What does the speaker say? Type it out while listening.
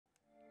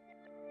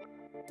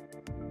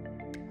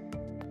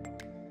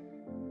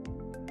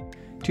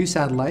Two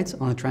satellites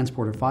on a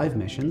Transporter 5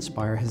 mission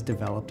Spire has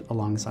developed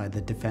alongside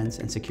the Defence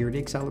and Security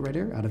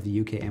Accelerator out of the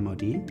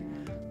U.K.M.O.D.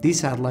 These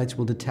satellites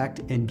will detect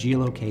and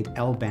geolocate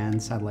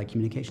L-band satellite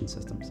communication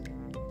systems.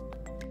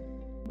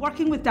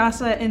 Working with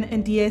DASA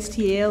and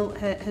DSTL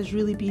has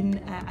really been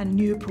a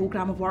new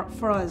programme of work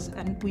for us,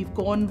 and we've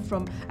gone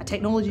from a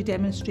technology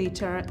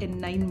demonstrator in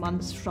 9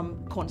 months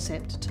from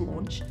concept to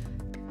launch.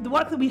 The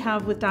work that we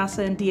have with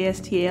DASA and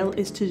DSTL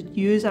is to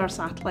use our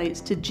satellites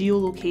to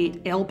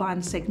geolocate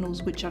L-band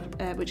signals which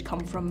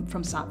come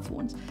from sat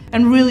phones.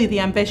 And really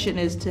the ambition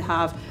is to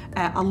have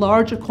a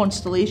larger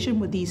constellation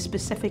with these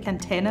specific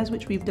antennas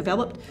which we've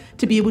developed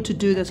to be able to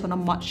do this on a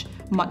much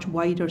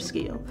wider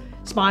scale.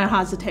 Spire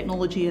has the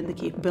technology and the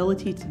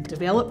capability to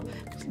develop,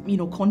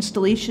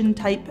 constellation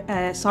type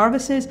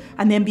services,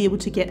 and then be able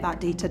to get that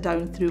data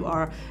down through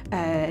our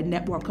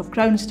network of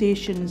ground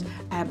stations,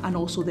 and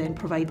also then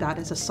provide that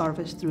as a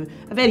service through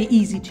a very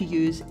easy to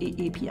use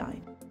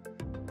API.